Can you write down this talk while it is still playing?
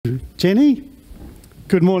Jenny,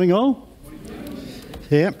 good morning all.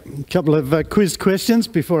 Yeah, a couple of quiz questions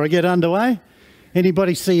before I get underway.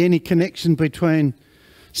 Anybody see any connection between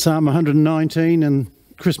Psalm 119 and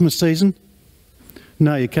Christmas season?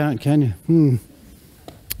 No, you can't, can you?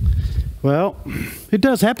 Well, it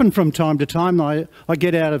does happen from time to time. I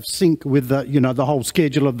get out of sync with the whole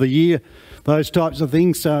schedule of the year, those types of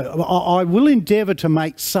things. So I will endeavour to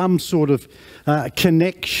make some sort of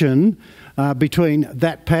connection between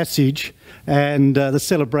that passage and the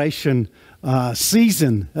celebration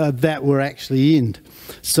season that we're actually in.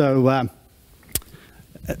 So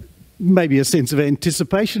maybe a sense of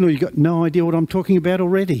anticipation, or you've got no idea what I'm talking about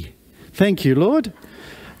already. Thank you, Lord,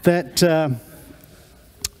 that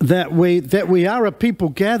we are a people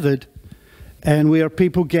gathered, and we are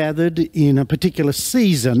people gathered in a particular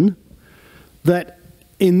season that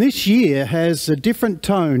in this year has a different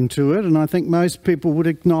tone to it, and I think most people would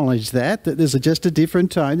acknowledge that there's just a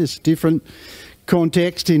different tone, there's a different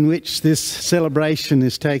context in which this celebration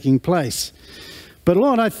is taking place. But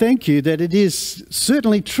Lord, I thank you that it is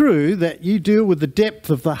certainly true that you deal with the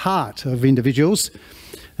depth of the heart of individuals.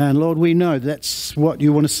 And Lord, we know that's what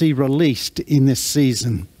you want to see released in this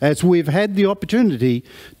season, as we've had the opportunity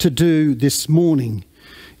to do this morning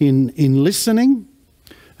in listening,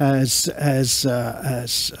 as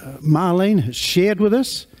Marlene has shared with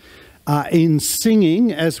us, in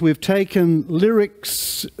singing, as we've taken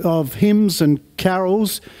lyrics of hymns and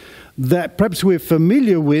carols that perhaps we're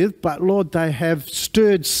familiar with, but Lord, they have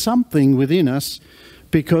stirred something within us,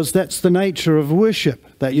 because that's the nature of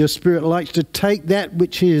worship, that your Spirit likes to take that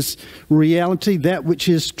which is reality, that which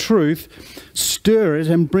is truth, stir it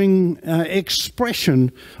and bring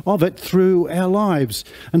expression of it through our lives.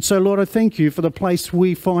 And so, Lord, I thank you for the place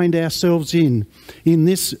we find ourselves in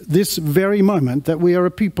this very moment, that we are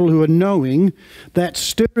a people who are knowing that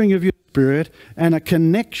stirring of your Spirit and a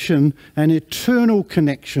connection, an eternal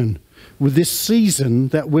connection with this season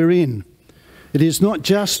that we're in. It is not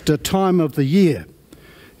just a time of the year.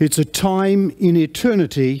 It's a time in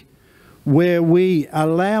eternity where we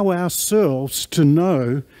allow ourselves to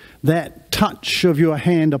know that touch of your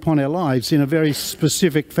hand upon our lives in a very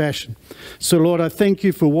specific fashion. So, Lord, I thank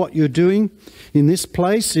you for what you're doing in this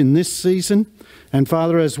place, in this season. And,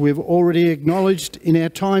 Father, as we've already acknowledged in our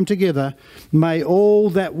time together, may all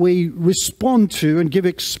that we respond to and give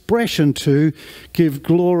expression to give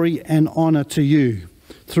glory and honour to you.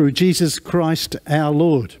 Through Jesus Christ our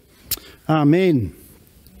Lord. Amen.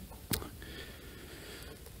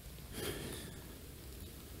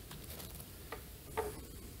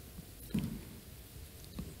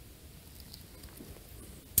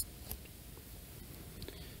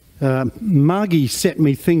 Margie set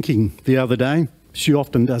me thinking the other day. She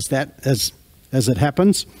often does that as it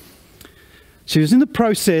happens. She was in the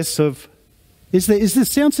process of, is the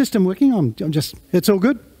sound system working? It's all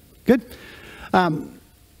good? Good?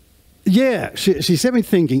 Yeah, she set me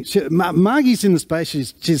thinking. Margie's in the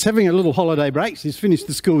space, she's having a little holiday break, she's finished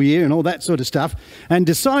the school year and all that sort of stuff, and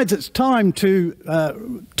decides it's time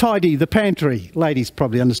to tidy the pantry. Ladies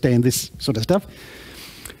probably understand this sort of stuff.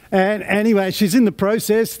 And anyway, she's in the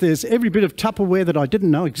process. There's every bit of Tupperware that I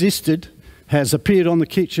didn't know existed has appeared on the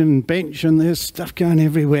kitchen bench, and there's stuff going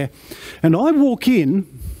everywhere. And I walk in,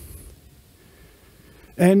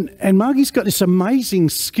 and Margie's got this amazing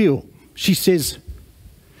skill. She says,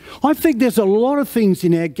 I think there's a lot of things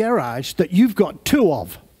in our garage that you've got two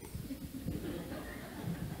of.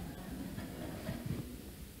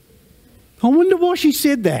 I wonder why she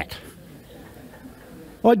said that.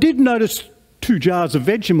 I did notice 2 jars of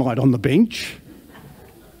Vegemite on the bench.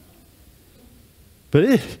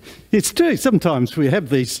 But it's true, sometimes we have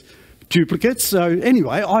these duplicates. So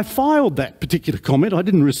anyway, I filed that particular comment. I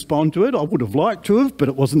didn't respond to it. I would have liked to have, but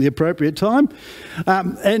it wasn't the appropriate time.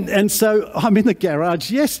 And so I'm in the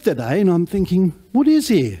garage yesterday and I'm thinking, what is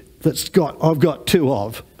here I've got 2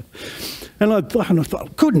 of? And I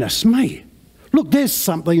thought, goodness me, look, there's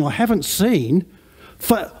something I haven't seen.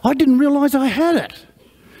 I didn't realise I had it.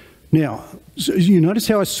 Now, so you notice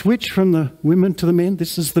how I switch from the women to the men?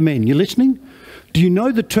 This is the men. You listening? Do you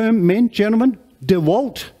know the term, men, gentlemen?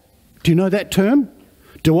 DeWalt. Do you know that term?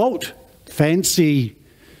 DeWalt. Fancy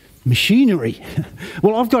machinery.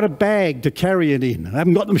 Well, I've got a bag to carry it in. I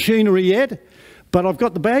haven't got the machinery yet, but I've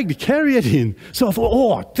got the bag to carry it in. So I thought,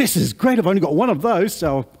 oh, this is great. I've only got one of those,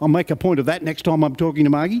 so I'll make a point of that next time I'm talking to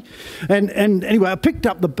Margie. And anyway, I picked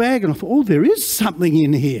up the bag and I thought, oh, there is something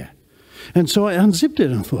in here. And so I unzipped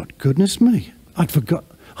it and I thought, goodness me, I'd forgot.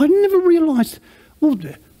 I never realised,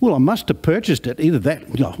 well, I must have purchased it. Either that,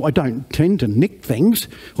 I don't tend to nick things.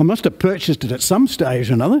 I must have purchased it at some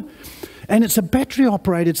stage or another. And it's a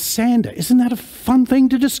battery-operated sander. Isn't that a fun thing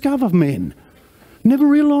to discover, men? Never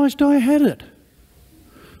realised I had it.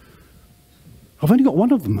 I've only got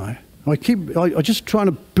one of them, though. I'm just trying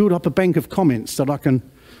to build up a bank of comments that I can...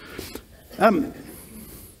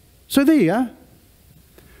 So there you are.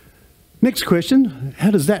 Next question,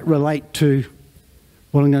 how does that relate to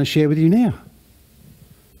what I'm going to share with you now?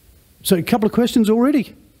 So a couple of questions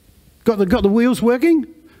already. Got the wheels working?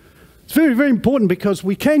 It's very, very important because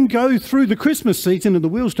we can go through the Christmas season and the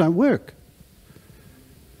wheels don't work.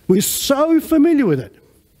 We're so familiar with it.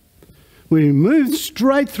 We move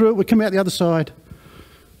straight through it, we come out the other side.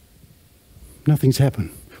 Nothing's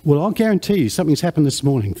happened. Well, I'll guarantee you something's happened this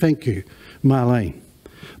morning. Thank you, Marlene.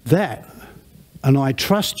 That, and I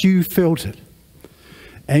trust you felt it,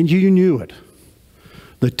 and you knew it.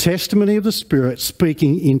 The testimony of the Spirit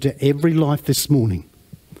speaking into every life this morning.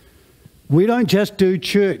 We don't just do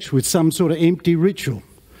church with some sort of empty ritual.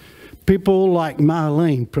 People like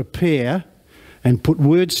Marlene prepare and put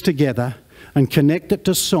words together and connect it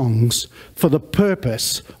to songs for the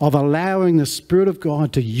purpose of allowing the Spirit of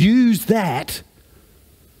God to use that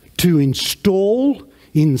to install,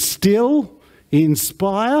 instill,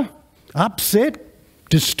 inspire, upset,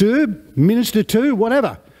 disturb, minister to,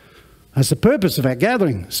 whatever. That's the purpose of our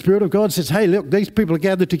gathering. The Spirit of God says, hey, look, these people are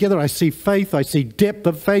gathered together. I see faith. I see depth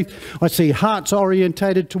of faith. I see hearts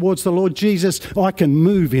orientated towards the Lord Jesus. I can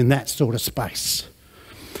move in that sort of space.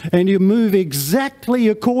 And you move exactly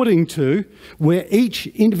according to where each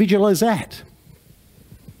individual is at.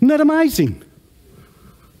 Isn't that amazing?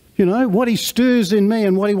 You know, what he stirs in me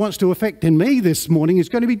and what he wants to affect in me this morning is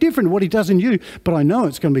going to be different to what he does in you, but I know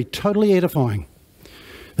it's going to be totally edifying.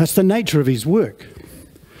 That's the nature of his work.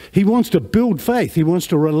 He wants to build faith. He wants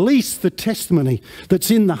to release the testimony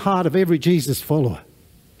that's in the heart of every Jesus follower.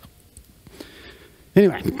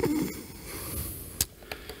 Anyway.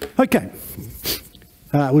 Okay.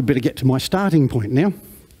 We'd better get to my starting point now.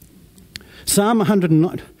 Psalm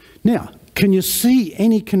 109. Now, can you see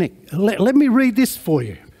any connect? Let me read this for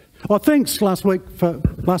you. Oh, thanks last week,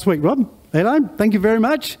 Rob. Hello, thank you very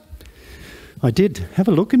much. I did have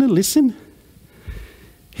a look and a listen.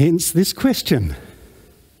 Hence this question.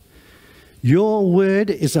 Your word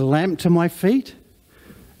is a lamp to my feet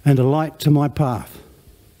and a light to my path.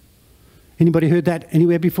 Anybody heard that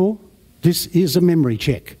anywhere before? This is a memory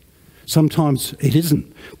check. Sometimes it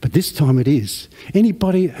isn't, but this time it is.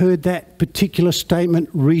 Anybody heard that particular statement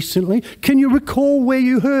recently? Can you recall where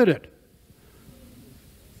you heard it?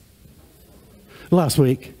 Last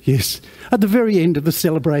week, yes. At the very end of the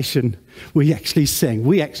celebration, we actually sang,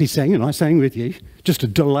 and I sang with you, just a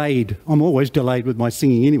delayed. I'm always delayed with my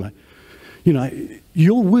singing anyway. You know,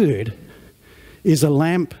 your word is a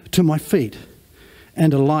lamp to my feet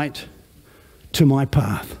and a light to my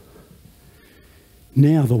path.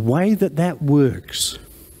 Now, the way that works,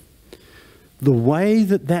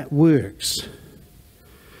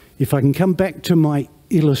 if I can come back to my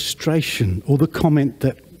illustration or the comment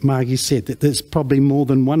that Margie said, that there's probably more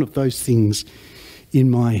than one of those things in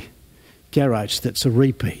my garage that's a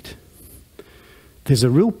repeat. There's a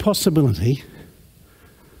real possibility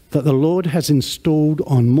that the Lord has installed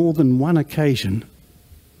on more than one occasion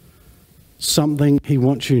something he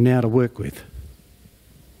wants you now to work with.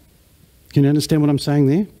 Can you understand what I'm saying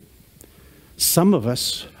there? Some of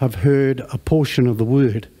us have heard a portion of the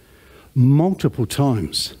word multiple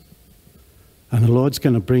times, and the Lord's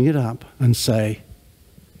going to bring it up and say,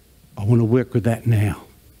 I want to work with that now.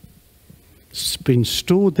 It's been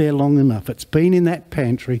stored there long enough. It's been in that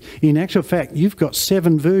pantry. In actual fact, you've got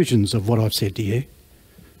 7 versions of what I've said to you,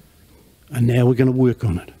 and now we're going to work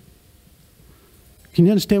on it. Can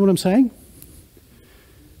you understand what I'm saying?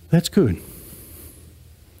 That's good.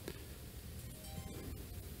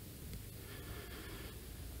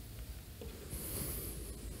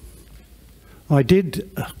 I did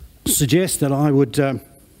suggest that I would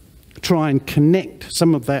try and connect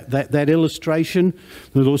some of that illustration,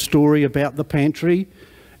 the little story about the pantry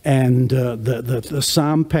and the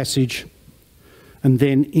Psalm passage, and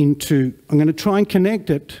then into, I'm going to try and connect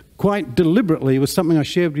it quite deliberately with something I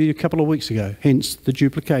shared with you a couple of weeks ago, hence the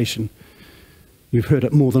duplication. You've heard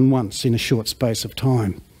it more than once in a short space of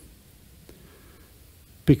time.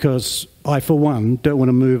 Because I, for one, don't want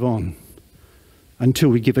to move on until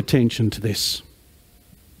we give attention to this.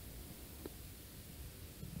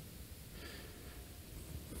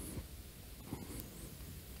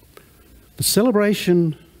 The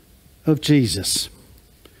celebration of Jesus.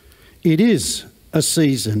 It is a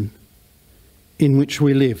season in which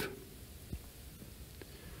we live.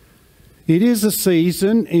 It is a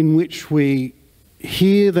season in which we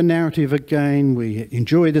hear the narrative again, we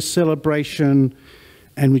enjoy the celebration,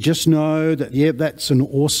 And we just know that, yeah, that's an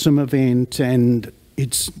awesome event and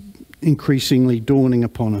it's increasingly dawning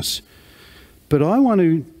upon us. But I want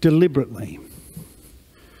to deliberately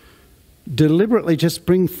just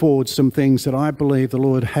bring forward some things that I believe the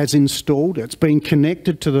Lord has installed. It's been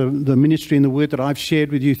connected to the ministry and the word that I've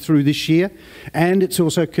shared with you through this year, and it's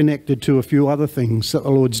also connected to a few other things that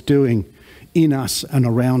the Lord's doing in us and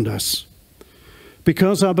around us.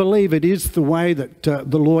 Because I believe it is the way that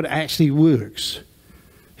the Lord actually works.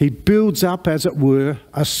 He builds up, as it were,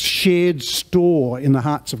 a shared store in the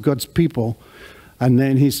hearts of God's people, and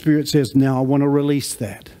then His Spirit says, now I want to release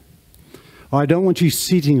that. I don't want you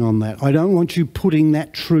sitting on that. I don't want you putting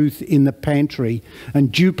that truth in the pantry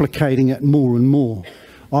and duplicating it more and more.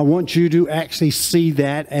 I want you to actually see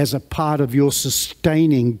that as a part of your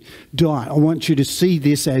sustaining diet. I want you to see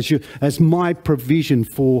this as my provision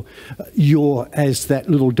for your, as that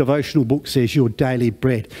little devotional book says, your daily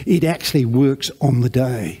bread. It actually works on the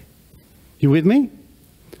day. You with me?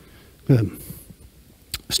 Good.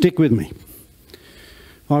 Stick with me.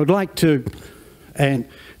 I would like to, and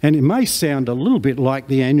it may sound a little bit like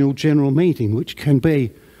the annual general meeting, which can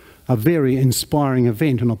be a very inspiring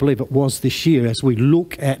event, and I believe it was this year as we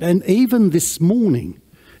look at, and even this morning,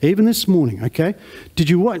 okay? Did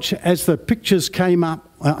you watch as the pictures came up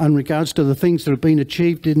in regards to the things that have been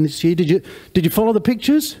achieved in this year? Did you follow the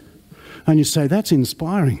pictures? And you say, that's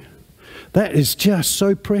inspiring. That is just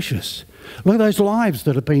so precious. Look at those lives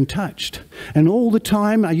that have been touched. And all the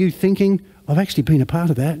time are you thinking, I've actually been a part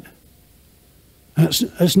of that. And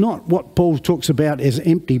it's not what Paul talks about as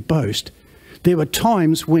empty boast. There were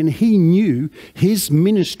times when he knew his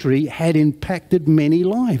ministry had impacted many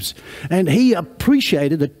lives. And he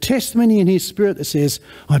appreciated the testimony in his spirit that says,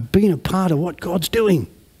 I've been a part of what God's doing.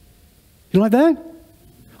 You like that?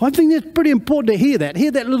 I think that's pretty important to hear that.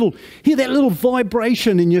 Hear that little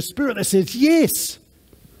vibration in your spirit that says, yes,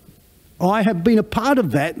 I have been a part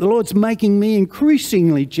of that. The Lord's making me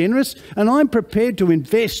increasingly generous, and I'm prepared to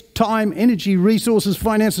invest time, energy, resources,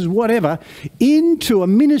 finances, whatever, into a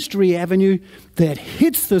ministry avenue that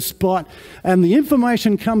hits the spot, and the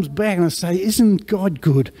information comes back and I say, isn't God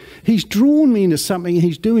good? He's drawn me into something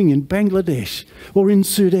He's doing in Bangladesh or in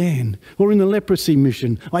Sudan or in the leprosy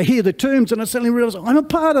mission. I hear the terms and I suddenly realise I'm a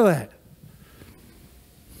part of that.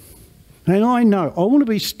 And I know I want to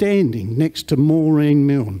be standing next to Maureen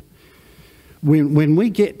Milne. When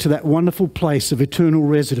we get to that wonderful place of eternal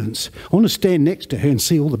residence, I want to stand next to her and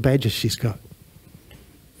see all the badges she's got.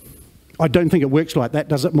 I don't think it works like that,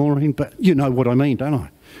 does it, Maureen? But you know what I mean, don't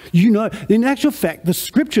I? You know, in actual fact, the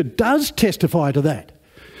Scripture does testify to that.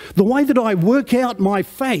 The way that I work out my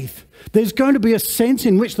faith, there's going to be a sense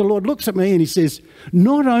in which the Lord looks at me and He says,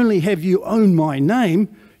 not only have you owned my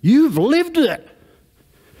name, you've lived it.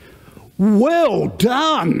 Well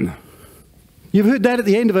done. You've heard that at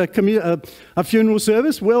the end of a funeral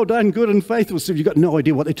service? Well done, good and faithful. So you've got no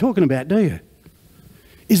idea what they're talking about, do you?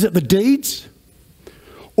 Is it the deeds?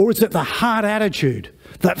 Or is it the heart attitude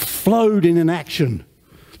that flowed in an action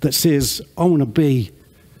that says, I want to be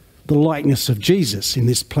the likeness of Jesus in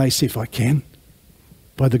this place if I can?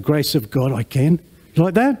 By the grace of God, I can. You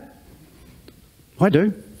like that? I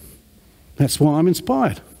do. That's why I'm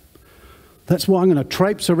inspired. That's why I'm going to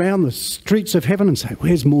traipse around the streets of heaven and say,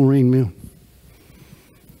 where's Maureen Milne?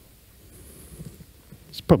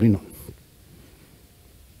 It's probably not.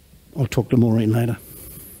 I'll talk to Maureen later.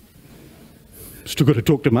 Still got to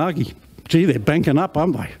talk to Margie. Gee, they're banking up,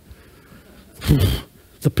 aren't they?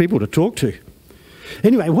 The people to talk to.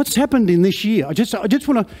 Anyway, what's happened in this year? I just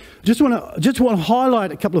want to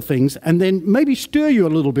highlight a couple of things and then maybe stir you a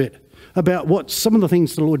little bit about what some of the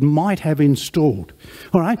things the Lord might have installed.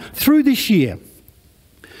 All right, through this year.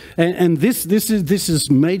 And this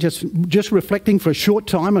is me just reflecting for a short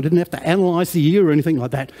time. I didn't have to analyse the year or anything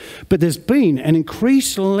like that. But there's been an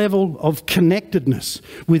increased level of connectedness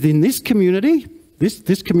within this community,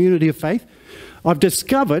 this community of faith. I've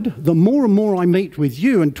discovered the more and more I meet with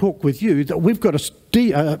you and talk with you that we've got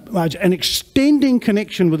an extending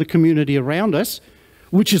connection with the community around us,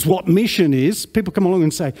 which is what mission is. People come along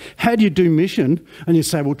and say, how do you do mission? And you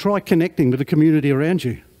say, well, try connecting with the community around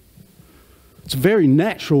you. It's a very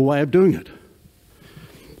natural way of doing it.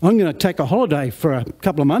 I'm going to take a holiday for a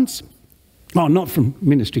couple of months. Oh, not from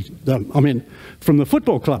ministry, I mean from the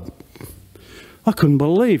football club. I couldn't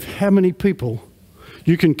believe how many people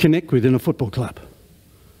you can connect with in a football club.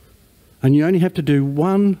 And you only have to do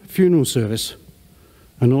one funeral service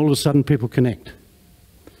and all of a sudden people connect,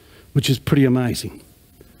 which is pretty amazing.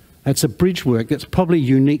 That's a bridge work that's probably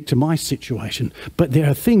unique to my situation. But there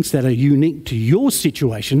are things that are unique to your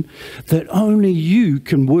situation that only you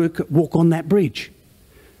can walk on that bridge.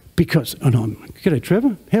 Because, and I'm, g'day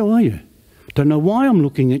Trevor, how are you? Don't know why I'm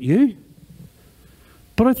looking at you,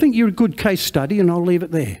 but I think you're a good case study and I'll leave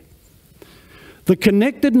it there. The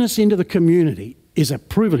connectedness into the community is a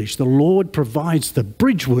privilege. The Lord provides the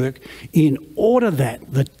bridge work in order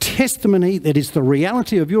that the testimony that is the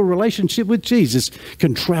reality of your relationship with Jesus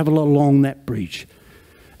can travel along that bridge.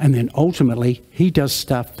 And then ultimately, he does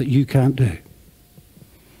stuff that you can't do.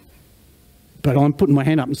 But I'm putting my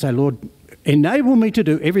hand up and say, Lord, enable me to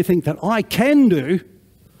do everything that I can do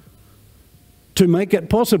to make it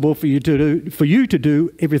possible for you to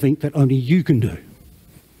do everything that only you can do.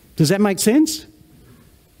 Does that make sense?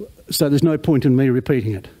 So there's no point in me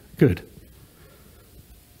repeating it. Good.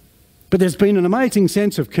 But there's been an amazing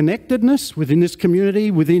sense of connectedness within this community,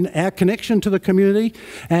 within our connection to the community,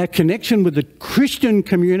 our connection with the Christian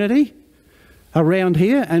community around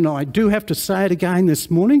here. And I do have to say it again this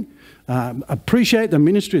morning. Appreciate the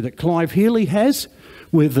ministry that Clive Healy has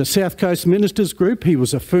with the South Coast Ministers Group. He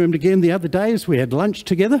was affirmed again the other day as we had lunch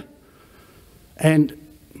together. And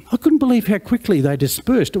I couldn't believe how quickly they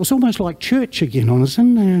dispersed. It was almost like church again,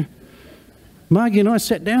 honestly. Margie and I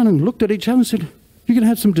sat down and looked at each other and said, you can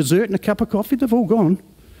have some dessert and a cup of coffee? They've all gone.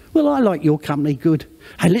 Well, I like your company, good.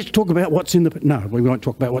 Hey, let's talk about what's in the... No, we won't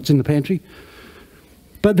talk about what's in the pantry.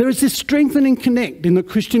 But there is this strengthening connect in the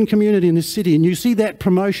Christian community in this city, and you see that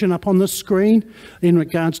promotion up on the screen in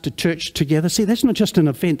regards to church together. See, that's not just an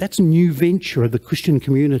event, that's a new venture of the Christian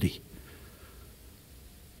community.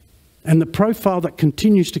 And the profile that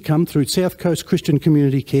continues to come through South Coast Christian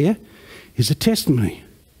Community Care is a testimony.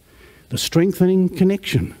 The strengthening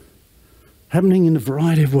connection happening in a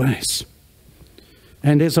variety of ways.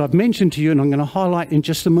 And as I've mentioned to you, and I'm going to highlight in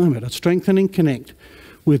just a moment, a strengthening connect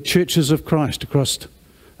with churches of Christ across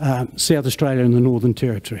South Australia and the Northern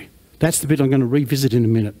Territory. That's the bit I'm going to revisit in a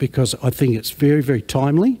minute because I think it's very, very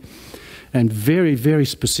timely and very, very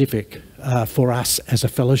specific for us as a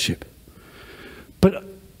fellowship. But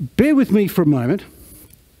bear with me for a moment,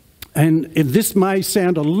 and this may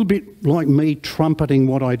sound a little bit like me trumpeting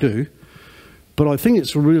what I do, but I think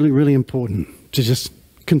it's really, really important to just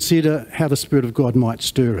consider how the Spirit of God might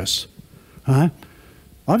stir us.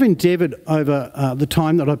 I've endeavoured over the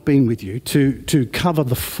time that I've been with you to cover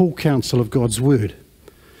the full counsel of God's Word.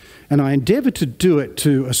 And I endeavour to do it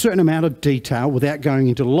to a certain amount of detail without going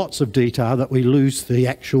into lots of detail that we lose the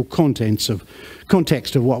actual context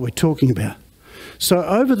of what we're talking about. So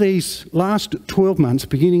over these last 12 months,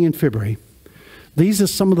 beginning in February, these are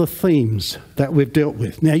some of the themes that we've dealt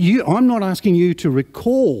with. Now, I'm not asking you to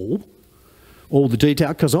recall all the detail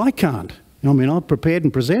because I can't. I mean, I've prepared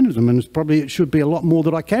and presented them, and it should be a lot more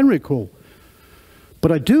that I can recall.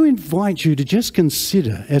 But I do invite you to just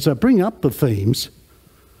consider, as I bring up the themes,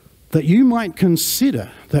 that you might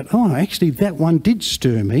consider that, oh, actually that one did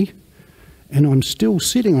stir me, and I'm still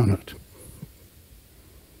sitting on it.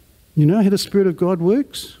 You know how the Spirit of God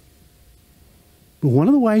works? Well, one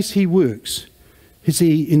of the ways he works is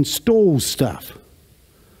he installs stuff.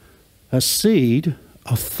 A seed,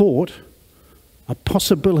 a thought, a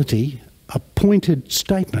possibility, a pointed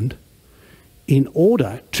statement in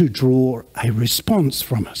order to draw a response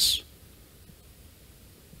from us.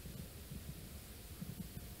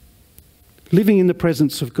 Living in the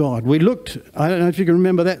presence of God. We looked, I don't know if you can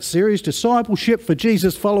remember that series, Discipleship for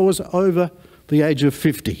Jesus Followers Over the Age of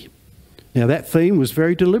 50. Now that theme was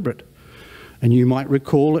very deliberate, and you might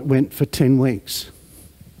recall it went for 10 weeks.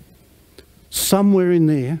 Somewhere in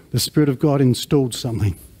there, the Spirit of God installed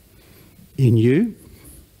something in you.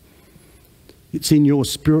 It's in your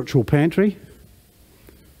spiritual pantry,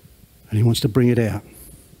 and he wants to bring it out.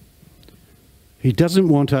 He doesn't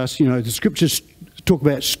want us, you know, the scriptures talk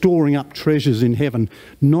about storing up treasures in heaven,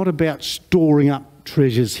 not about storing up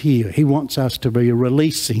treasures here. He wants us to be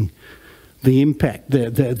releasing the impact,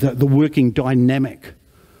 the working dynamic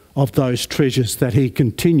of those treasures that he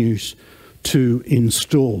continues to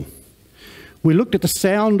install. We looked at the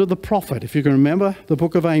sound of the prophet, if you can remember, the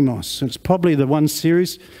book of Amos. It's probably the one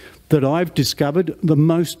series that I've discovered the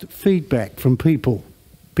most feedback from people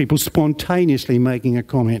spontaneously making a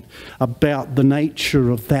comment about the nature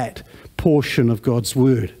of that portion of God's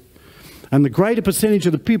word. And the greater percentage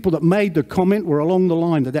of the people that made the comment were along the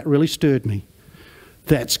line that really stirred me.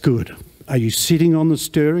 That's good. Are you sitting on the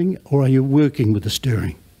stirring, or are you working with the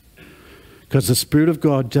stirring? Because the Spirit of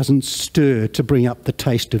God doesn't stir to bring up the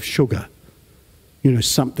taste of sugar, you know,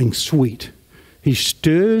 something sweet. He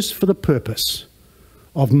stirs for the purpose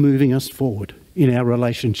of moving us forward in our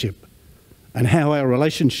relationship and how our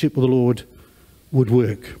relationship with the Lord would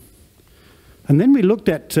work. And then we looked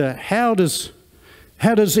at how does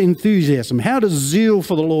enthusiasm, how does zeal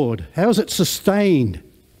for the Lord, how is it sustained?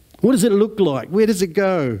 What does it look like? Where does it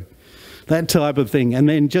go? that type of thing. And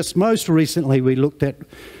then just most recently we looked at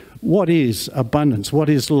what is abundance, what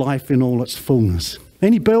is life in all its fullness.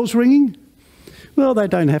 Any bells ringing? Well, they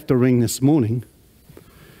don't have to ring this morning.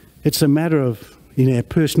 It's a matter of, in our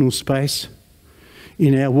personal space,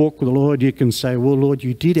 in our walk with the Lord, you can say, well, Lord,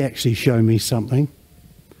 you did actually show me something.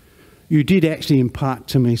 You did actually impart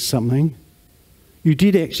to me something. You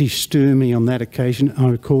did actually stir me on that occasion. I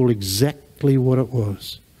recall exactly what it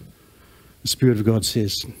was. The Spirit of God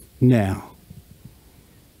says, now,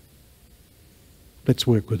 let's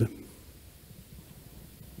work with it.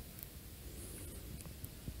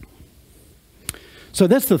 So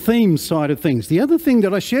that's the theme side of things. The other thing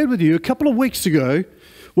that I shared with you a couple of weeks ago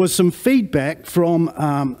was some feedback from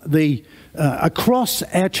across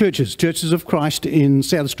our churches, Churches of Christ in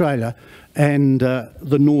South Australia and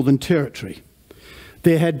the Northern Territory.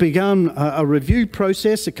 There had begun a review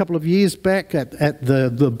process a couple of years back at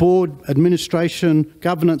the board, administration,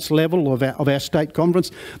 governance level of our state conference.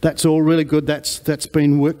 That's all really good. That's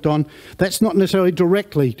been worked on. That's not necessarily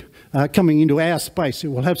directly coming into our space. It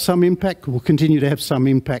will have some impact. It will continue to have some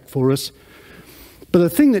impact for us. But the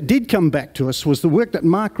thing that did come back to us was the work that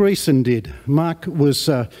Mark Reeson did. Mark was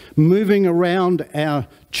moving around our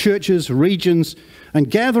churches, regions, and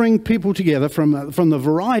gathering people together from the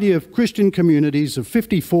variety of Christian communities of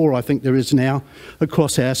 54, I think there is now,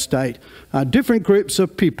 across our state. Different groups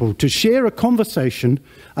of people to share a conversation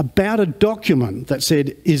about a document that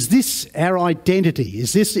said, is this our identity?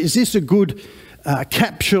 Is this a good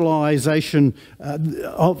capsulization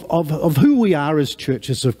of who we are as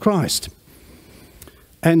churches of Christ?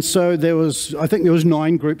 And so I think there was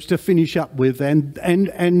 9 groups to finish up with,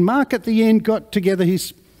 and Mark at the end got together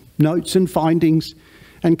his notes and findings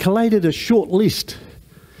and collated a short list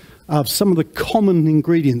of some of the common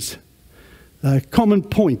ingredients, common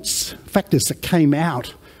points, factors that came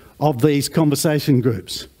out of these conversation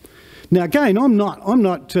groups. Now again, I'm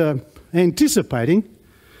not anticipating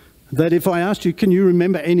that if I asked you, can you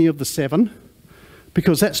remember any of the 7?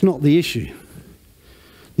 Because that's not the issue.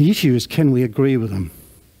 The issue is, can we agree with them?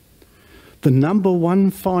 The number one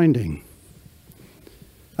finding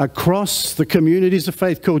across the communities of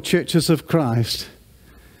faith called Churches of Christ,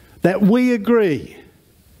 that we agree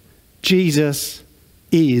Jesus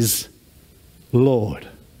is Lord.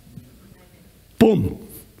 Boom.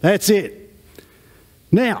 That's it.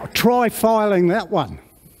 Now, try filing that one.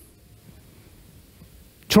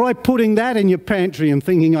 Try putting that in your pantry and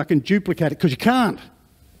thinking I can duplicate it, because you can't.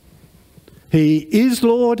 He is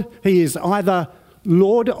Lord. He is either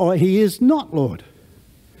Lord or he is not Lord.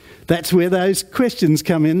 That's where those questions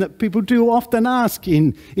come in that people do often ask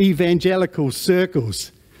in evangelical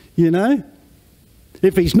circles, you know.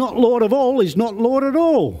 If he's not Lord of all, he's not Lord at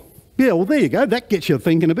all. Yeah, well, there you go. That gets you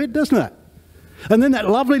thinking a bit, doesn't it? And then that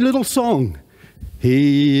lovely little song,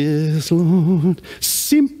 He is Lord.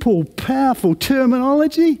 Simple, powerful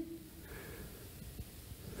terminology.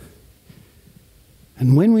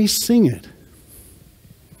 And when we sing it,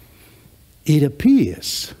 it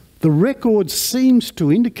appears, the record seems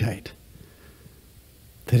to indicate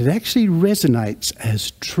that it actually resonates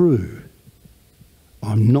as true.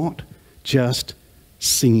 I'm not just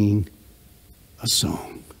singing a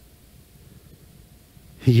song.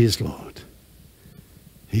 He is Lord.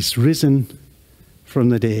 He's risen from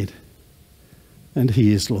the dead, and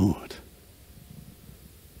he is Lord.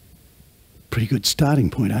 Pretty good starting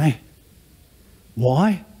point, eh?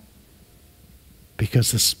 Why?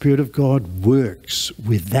 Because the Spirit of God works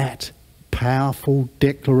with that powerful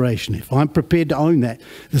declaration. If I'm prepared to own that,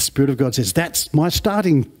 the Spirit of God says, that's my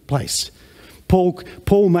starting place.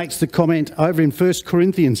 Paul makes the comment over in 1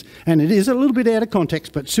 Corinthians, and it is a little bit out of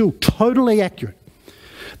context, but still totally accurate.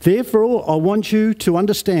 Therefore, I want you to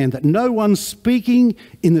understand that no one speaking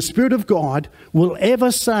in the Spirit of God will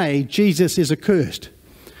ever say Jesus is accursed.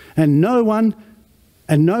 And no one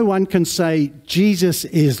can say Jesus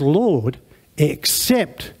is Lord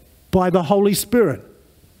except by the Holy Spirit.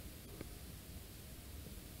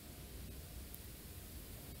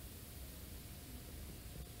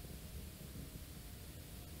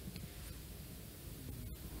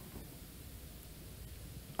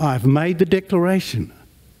 I've made the declaration.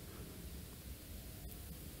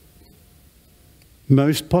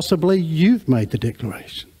 Most possibly you've made the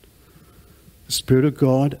declaration. The Spirit of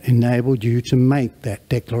God enabled you to make that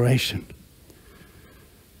declaration.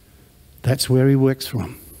 That's where he works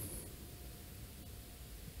from.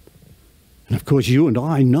 And of course you and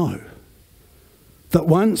I know that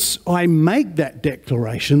once I make that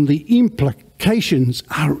declaration, the implications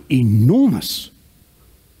are enormous.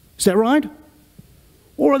 Is that right?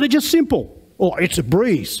 Or are they just simple? Or it's a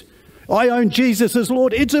breeze. I own Jesus as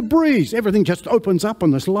Lord. It's a breeze. Everything just opens up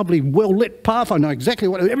on this lovely, well-lit path. I know exactly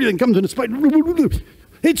what, everything comes in its place.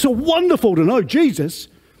 It's so wonderful to know Jesus.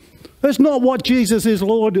 That's not what Jesus is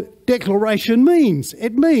Lord declaration means.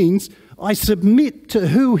 It means I submit to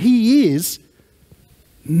who he is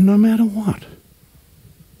no matter what.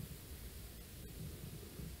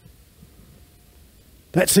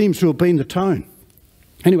 That seems to have been the tone.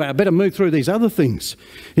 Anyway, I better move through these other things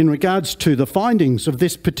in regards to the findings of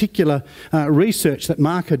this particular research that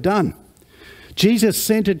Mark had done.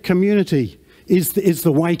 Jesus-centered community is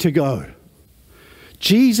the way to go.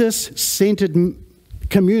 Jesus-centered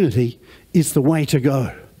community is the way to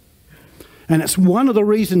go. And it's one of the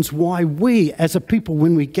reasons why we, as a people,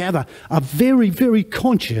 when we gather, are very, very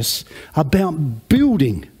conscious about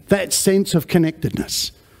building that sense of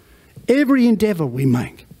connectedness. Every endeavour we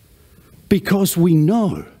make, because we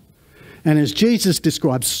know, and as Jesus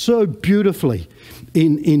describes so beautifully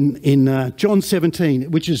in John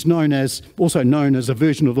 17, which is also known as a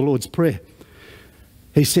version of the Lord's Prayer,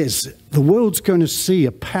 he says, the world's going to see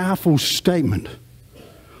a powerful statement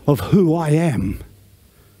of who I am,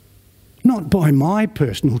 not by my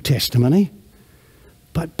personal testimony,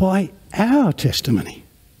 but by our testimony.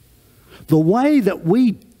 The way that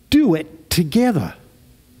we do it together.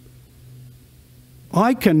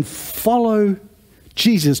 I can follow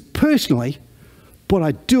Jesus personally, but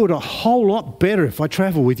I do it a whole lot better if I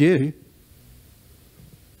travel with you.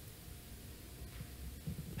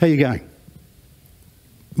 How you going?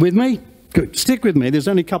 With me? Good. Stick with me. There's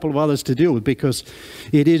only a couple of others to deal with because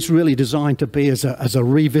it is really designed to be as a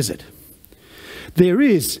revisit. There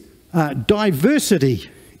is diversity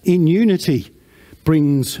in unity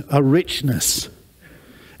brings a richness.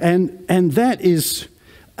 And that is...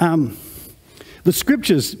 the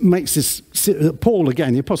scriptures makes this, Paul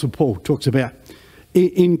again, the Apostle Paul talks about,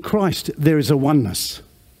 in Christ there is a oneness.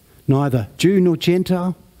 Neither Jew nor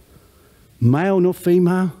Gentile, male nor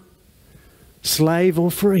female, slave or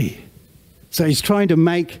free. So he's trying to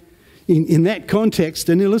make, in that context,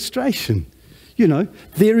 an illustration. You know,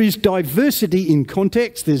 there is diversity in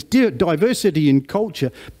context, there's diversity in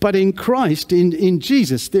culture, but in Christ, in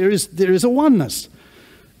Jesus, there is a oneness.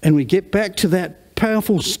 And we get back to that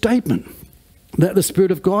powerful statement that the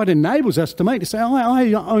Spirit of God enables us to make, to say,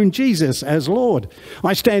 I own Jesus as Lord.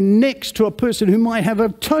 I stand next to a person who might have a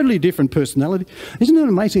totally different personality. Isn't it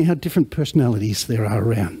amazing how different personalities there are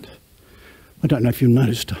around? I don't know if you've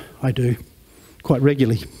noticed, I do, quite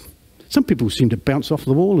regularly. Some people seem to bounce off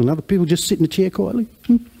the wall and other people just sit in a chair quietly.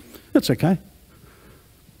 That's okay.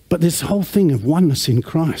 But this whole thing of oneness in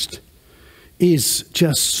Christ is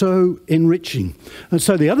just so enriching. And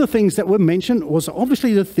so the other things that were mentioned was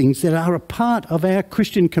obviously the things that are a part of our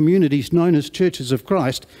Christian communities known as churches of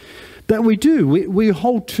Christ that we do. We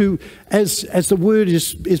hold to, as the word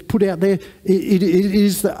is put out there, it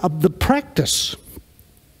is the practice.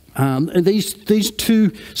 These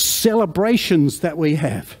two celebrations that we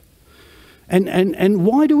have. And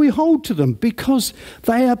why do we hold to them? Because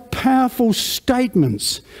they are powerful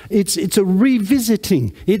statements. It's a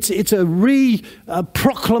revisiting. It's a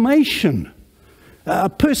proclamation. A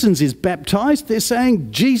person is baptized. They're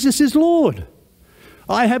saying Jesus is Lord.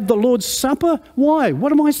 I have the Lord's Supper. Why?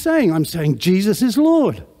 What am I saying? I'm saying Jesus is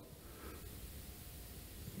Lord.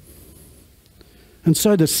 And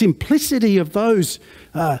so the simplicity of those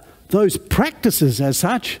practices as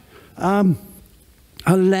such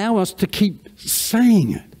allow us to keep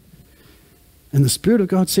saying it. And the Spirit of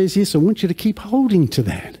God says, yes, I want you to keep holding to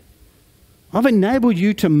that. I've enabled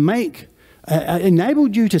you to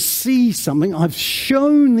enabled you to see something. I've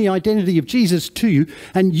shown the identity of Jesus to you,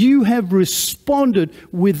 and you have responded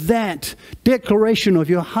with that declaration of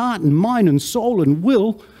your heart and mind and soul and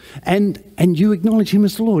will, and you acknowledge him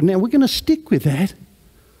as the Lord. Now, we're going to stick with that.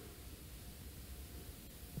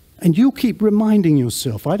 And you'll keep reminding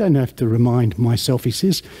yourself. I don't have to remind myself, he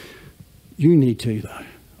says. You need to, though.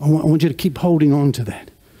 I want you to keep holding on to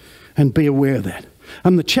that and be aware of that.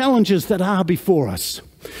 And the challenges that are before us.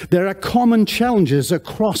 There are common challenges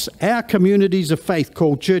across our communities of faith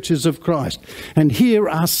called Churches of Christ. And here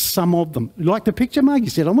are some of them. Like the picture Maggie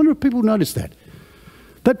said, I wonder if people noticed that.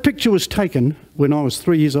 That picture was taken when I was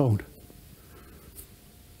 3 years old.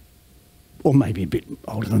 Or maybe a bit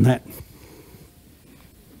older than that.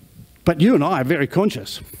 But you and I are very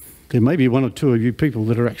conscious. There may be one or two of you people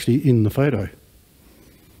that are actually in the photo.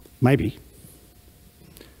 Maybe.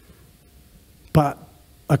 But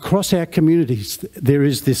across our communities, there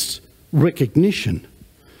is this recognition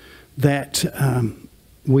that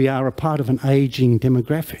we are a part of an ageing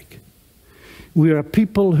demographic. We are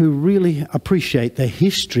people who really appreciate the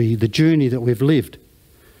history, the journey that we've lived.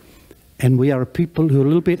 And we are a people who are a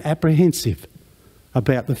little bit apprehensive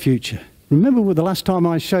about the future. Remember the last time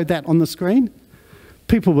I showed that on the screen?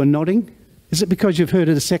 People were nodding. Is it because you've heard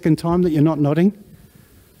it a second time that you're not nodding?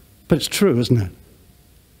 But it's true, isn't it?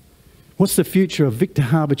 What's the future of Victor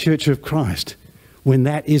Harbour Church of Christ when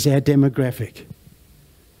that is our demographic?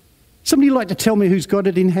 Somebody like to tell me who's got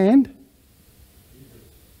it in hand?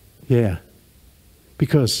 Yeah.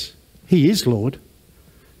 Because he is Lord.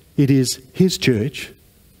 It is his church.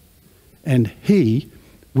 And he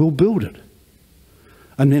will build it.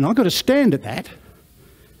 And then I've got to stand at that.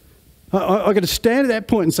 I've got to stand at that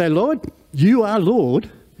point and say, Lord, you are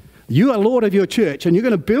Lord. You are Lord of your church, and you're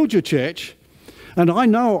going to build your church. And I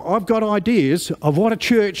know I've got ideas of what a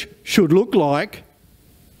church should look like.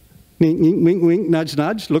 Wink, wink, wink, wink, nudge,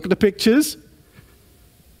 nudge. Look at the pictures.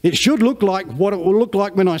 It should look like what it will look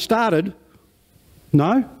like when I started.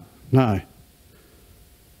 No? No.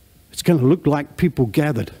 It's going to look like people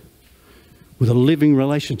gathered with a living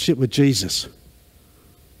relationship with Jesus.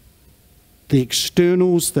 The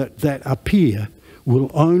externals that appear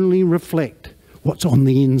will only reflect what's on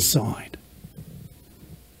the inside.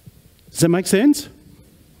 Does that make sense?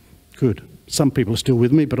 Good. Some people are still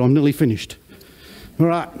with me, but I'm nearly finished. All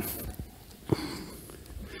right.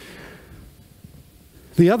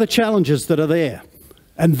 The other challenges that are there,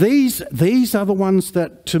 and these are the ones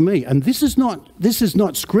that, to me, and this is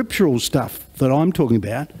not scriptural stuff that I'm talking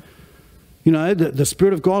about. You know, the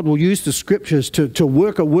Spirit of God will use the scriptures to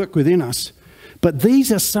work a work within us. But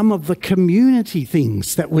these are some of the community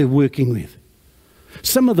things that we're working with.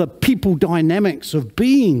 Some of the people dynamics of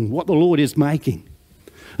being what the Lord is making.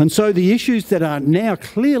 And so the issues that are now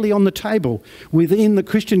clearly on the table within the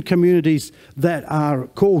Christian communities that are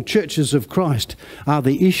called churches of Christ are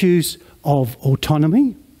the issues of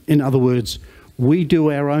autonomy. In other words, we do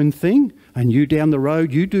our own thing, and you down the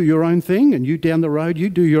road, you do your own thing, and you down the road, you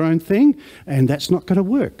do your own thing, and that's not going to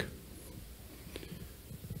work.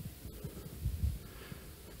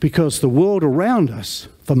 Because the world around us,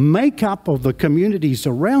 the makeup of the communities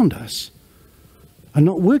around us, are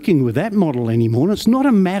not working with that model anymore. And it's not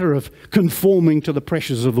a matter of conforming to the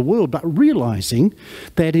pressures of the world, but realising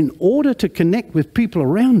that in order to connect with people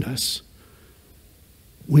around us,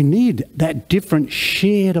 we need that different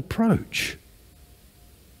shared approach.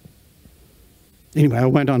 Anyway, I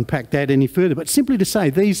won't unpack that any further, but simply to say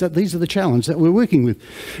these are the challenges that we're working with.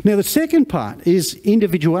 Now, the second part is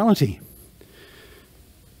individuality.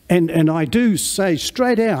 And I do say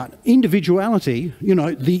straight out, individuality, you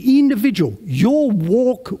know, the individual, your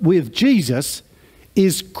walk with Jesus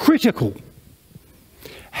is critical.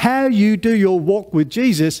 How you do your walk with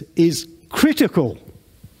Jesus is critical.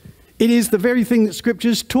 It is the very thing that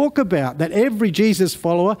scriptures talk about, that every Jesus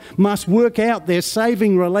follower must work out their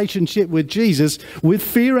saving relationship with Jesus with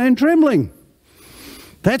fear and trembling.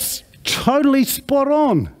 That's totally spot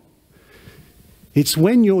on. It's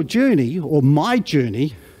when your journey, or my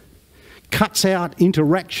journey, cuts out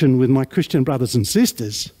interaction with my Christian brothers and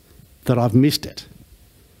sisters that I've missed it.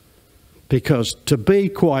 Because to be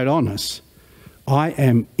quite honest, I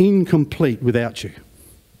am incomplete without you.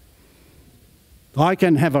 I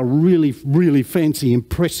can have a really, really fancy,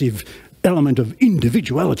 impressive element of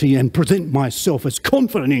individuality and present myself as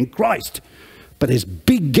confident in Christ, but there's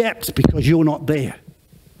big gaps because you're not there.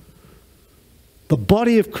 The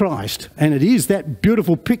body of Christ, and it is that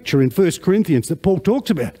beautiful picture in 1 Corinthians that Paul talks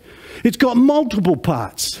about. It's got multiple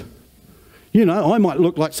parts. You know, I might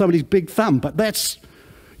look like somebody's big thumb, but that's,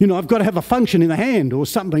 you know, I've got to have a function in the hand or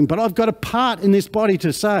something, but I've got a part in this body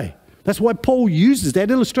to say. That's why Paul uses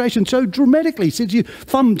that illustration so dramatically. He says your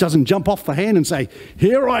thumb doesn't jump off the hand and say,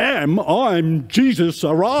 here I am, I'm Jesus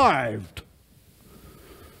arrived.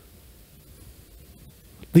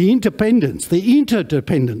 The independence, the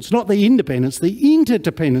interdependence, not the independence, the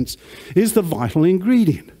interdependence is the vital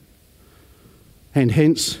ingredient. And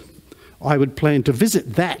hence, I would plan to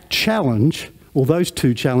visit that challenge, or those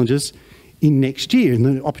two challenges, in next year, in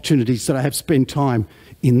the opportunities that I have spent time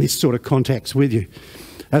in this sort of contacts with you,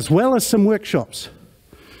 as well as some workshops.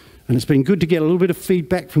 And it's been good to get a little bit of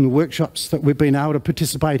feedback from the workshops that we've been able to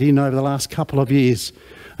participate in over the last couple of years,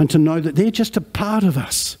 and to know that they're just a part of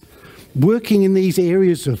us, working in these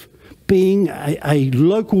areas of being a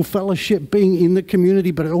local fellowship, being in the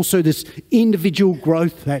community, but also this individual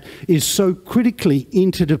growth that is so critically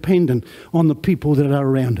interdependent on the people that are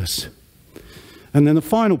around us. And then the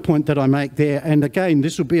final point that I make there, and again,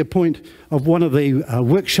 this will be a point of one of the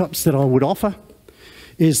workshops that I would offer,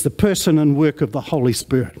 is the person and work of the Holy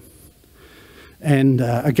Spirit. And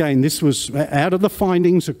again, this was out of the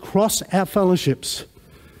findings across our fellowships,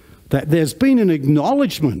 that there's been an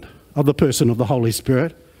acknowledgement of the person of the Holy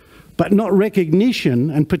Spirit, but not recognition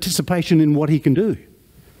and participation in what he can do,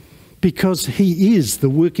 because he is the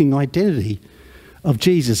working identity of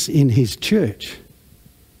Jesus in his church.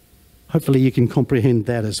 Hopefully you can comprehend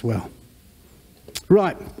that as well.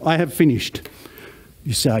 Right, I have finished.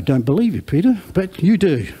 You say, I don't believe you, Peter, but you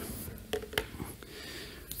do.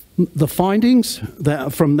 The findings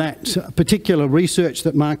from that particular research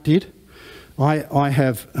that Mark did, I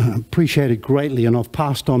have appreciated greatly, and I've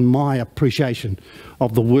passed on my appreciation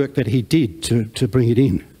of the work that he did to bring it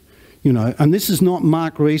in. You know, and this is not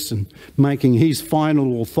Mark Reeson making his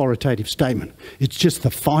final authoritative statement. It's just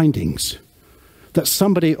the findings that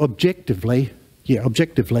somebody objectively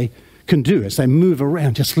can do as they move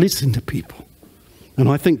around. Just listen to people. And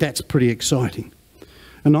I think that's pretty exciting.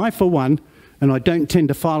 And I, for one, and I don't tend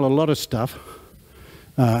to file a lot of stuff,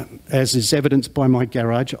 as is evidenced by my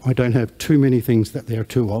garage. I don't have too many things that there are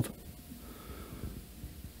two of.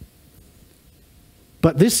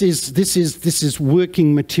 But this is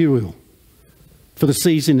working material for the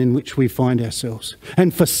season in which we find ourselves.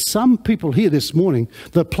 And for some people here this morning,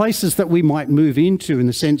 the places that we might move into in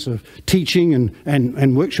the sense of teaching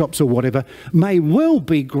and workshops or whatever may well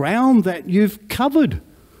be ground that you've covered.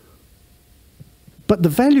 But the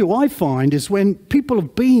value I find is when people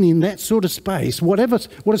have been in that sort of space,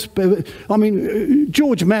 I mean,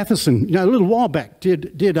 George Matheson, you know, a little while back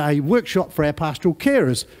did a workshop for our pastoral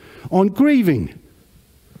carers on grieving.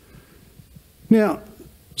 Now,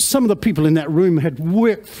 some of the people in that room had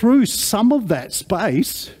worked through some of that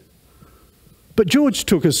space, but George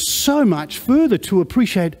took us so much further to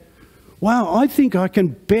appreciate, wow, I think I can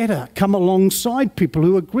better come alongside people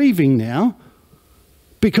who are grieving now,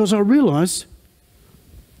 because I realise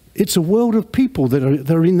it's a world of people that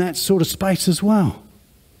are in that sort of space as well.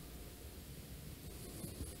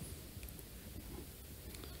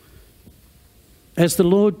 As the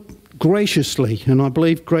Lord graciously, and I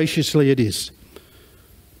believe graciously it is,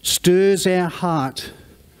 stirs our heart,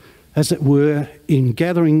 as it were, in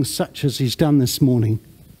gatherings such as he's done this morning,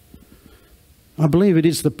 I believe it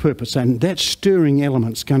is the purpose, and that stirring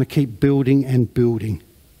element's going to keep building and building.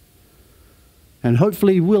 And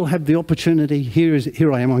hopefully we'll have the opportunity,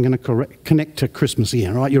 here I am, I'm going to connect to Christmas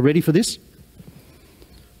again, right? You ready for this?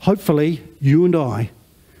 Hopefully you and I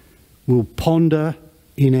will ponder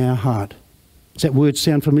in our heart. Does that word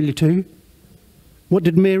sound familiar to you? What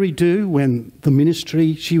did Mary do when the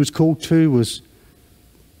ministry she was called to was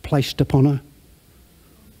placed upon her?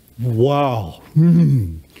 Wow.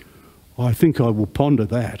 I think I will ponder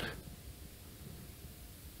that.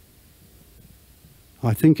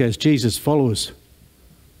 I think as Jesus followers,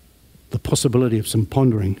 the possibility of some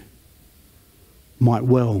pondering might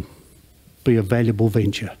well be a valuable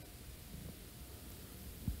venture.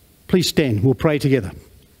 Please stand, we'll pray together.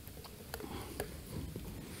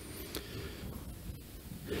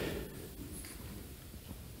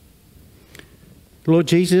 Lord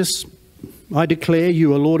Jesus, I declare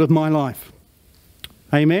you are Lord of my life.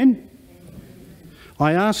 Amen?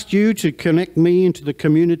 I ask you to connect me into the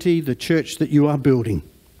community, the church that you are building.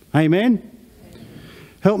 Amen?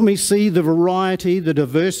 Help me see the variety, the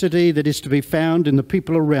diversity that is to be found in the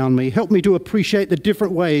people around me. Help me to appreciate the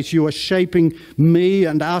different ways you are shaping me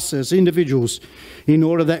and us as individuals in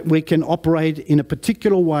order that we can operate in a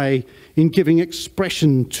particular way in giving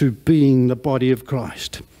expression to being the body of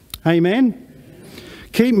Christ. Amen?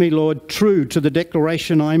 Keep me, Lord, true to the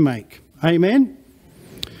declaration I make. Amen?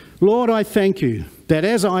 Lord, I thank you that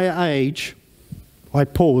as I age, I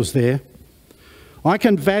pause there, I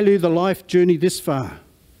can value the life journey this far,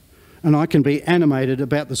 and I can be animated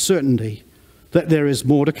about the certainty that there is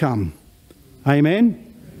more to come.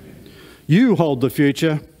 Amen? You hold the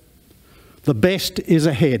future. The best is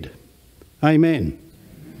ahead. Amen.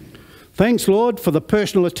 Thanks, Lord, for the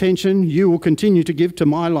personal attention you will continue to give to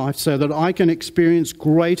my life so that I can experience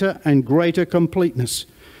greater and greater completeness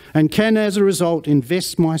and can, as a result,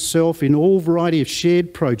 invest myself in all variety of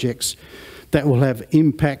shared projects that will have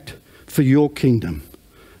impact for your kingdom.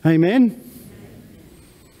 Amen?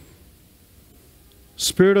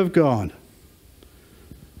 Spirit of God,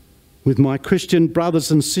 with my Christian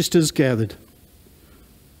brothers and sisters gathered,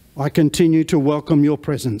 I continue to welcome your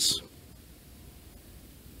presence.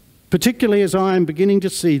 Particularly as I am beginning to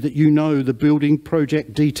see that you know the building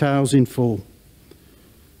project details in full,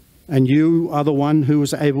 and you are the one who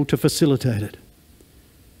is able to facilitate it.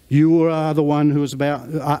 You are the one who is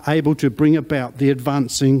able to bring about the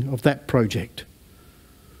advancing of that project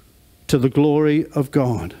to the glory of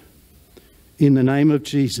God. In the name of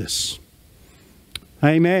Jesus.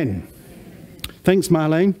 Amen. Thanks,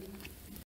 Marlene.